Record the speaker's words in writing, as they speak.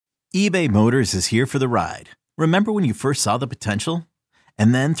eBay Motors is here for the ride. Remember when you first saw the potential?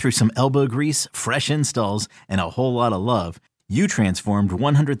 And then through some elbow grease, fresh installs, and a whole lot of love, you transformed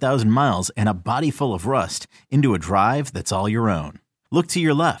 100,000 miles and a body full of rust into a drive that's all your own. Look to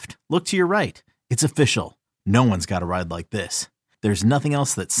your left. Look to your right. It's official. No one's got a ride like this. There's nothing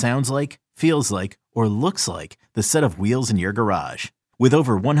else that sounds like, feels like, or looks like the set of wheels in your garage. With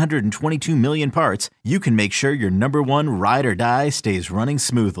over 122 million parts, you can make sure your number one ride or die stays running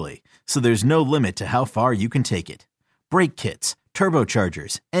smoothly. So there's no limit to how far you can take it. Brake kits,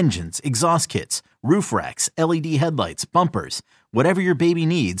 turbochargers, engines, exhaust kits, roof racks, LED headlights, bumpers, whatever your baby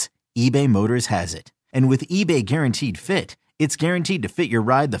needs, eBay Motors has it. And with eBay Guaranteed Fit, it's guaranteed to fit your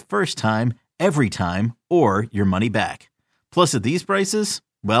ride the first time, every time, or your money back. Plus at these prices,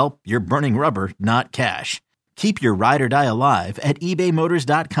 well, you're burning rubber, not cash. Keep your ride or die alive at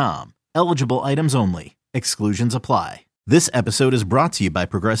ebaymotors.com. Eligible items only. Exclusions apply. This episode is brought to you by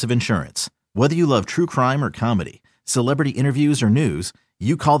Progressive Insurance. Whether you love true crime or comedy, celebrity interviews or news,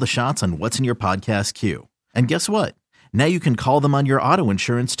 you call the shots on what's in your podcast queue. And guess what? Now you can call them on your auto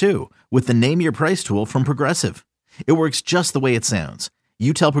insurance too with the Name Your Price tool from Progressive. It works just the way it sounds.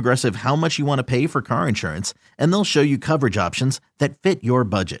 You tell Progressive how much you want to pay for car insurance, and they'll show you coverage options that fit your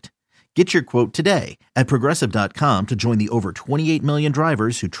budget. Get your quote today at Progressive.com to join the over 28 million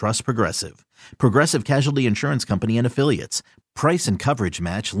drivers who trust Progressive. Progressive Casualty Insurance Company and Affiliates. Price and coverage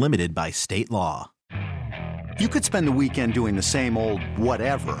match limited by state law. You could spend the weekend doing the same old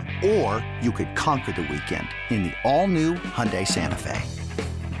whatever, or you could conquer the weekend in the all-new Hyundai Santa Fe.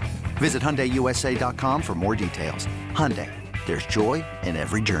 Visit HyundaiUSA.com for more details. Hyundai, there's joy in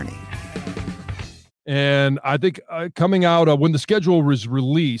every journey. And I think coming out when the schedule was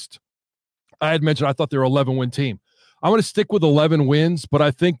released, I had mentioned I thought they were an 11-win team. I'm going to stick with 11 wins, but I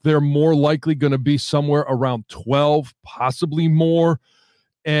think they're more likely going to be somewhere around 12, possibly more.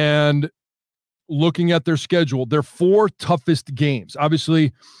 And looking at their schedule, their 4 toughest games.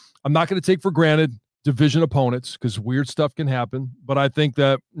 Obviously, I'm not going to take for granted division opponents because weird stuff can happen. But I think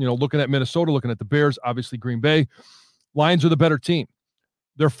that, looking at Minnesota, looking at the Bears, obviously Green Bay, Lions are the better team.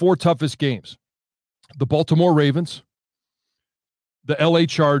 Their 4 toughest games: the Baltimore Ravens, the LA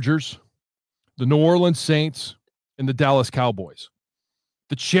Chargers, the New Orleans Saints, and the Dallas Cowboys.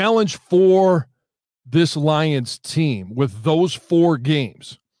 The challenge for this Lions team with those 4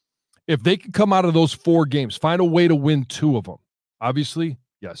 games, if they can come out of those 4 games, find a way to win 2 of them. Obviously,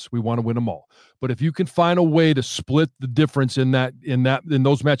 yes, we want to win them all. But if you can find a way to split the difference in those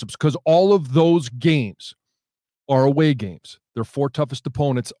matchups, because all of those games are away games. Their 4 toughest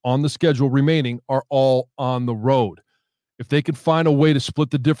opponents on the schedule remaining are all on the road. If they can find a way to split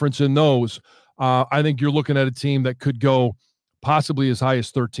the difference in those, I think you're looking at a team that could go possibly as high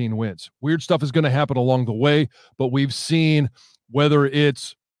as 13 wins. Weird stuff is going to happen along the way, but we've seen whether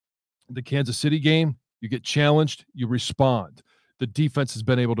it's the Kansas City game, you get challenged, you respond. The defense has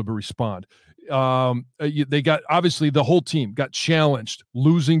been able to respond. They got, obviously, the whole team got challenged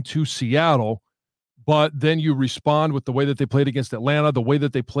losing to Seattle, but then you respond with the way that they played against Atlanta, the way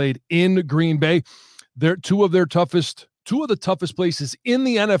that they played in Green Bay. They're two of the toughest places in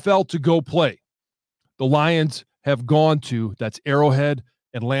the NFL to go play. The Lions have gone to, that's Arrowhead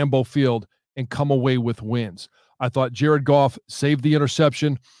and Lambeau Field, and come away with wins. I thought Jared Goff saved the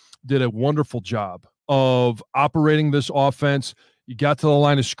interception, did a wonderful job of operating this offense. You got to the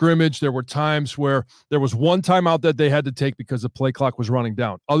line of scrimmage. There were times where there was one timeout that they had to take because the play clock was running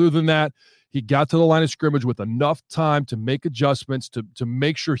down. Other than that, he got to the line of scrimmage with enough time to make adjustments, to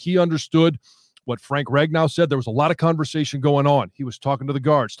make sure he understood what Frank Ragnow said. There was a lot of conversation going on. He was talking to the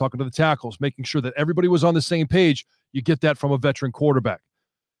guards, talking to the tackles, making sure that everybody was on the same page. You get that from a veteran quarterback.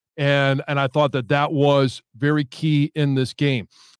 And I thought that was very key in this game.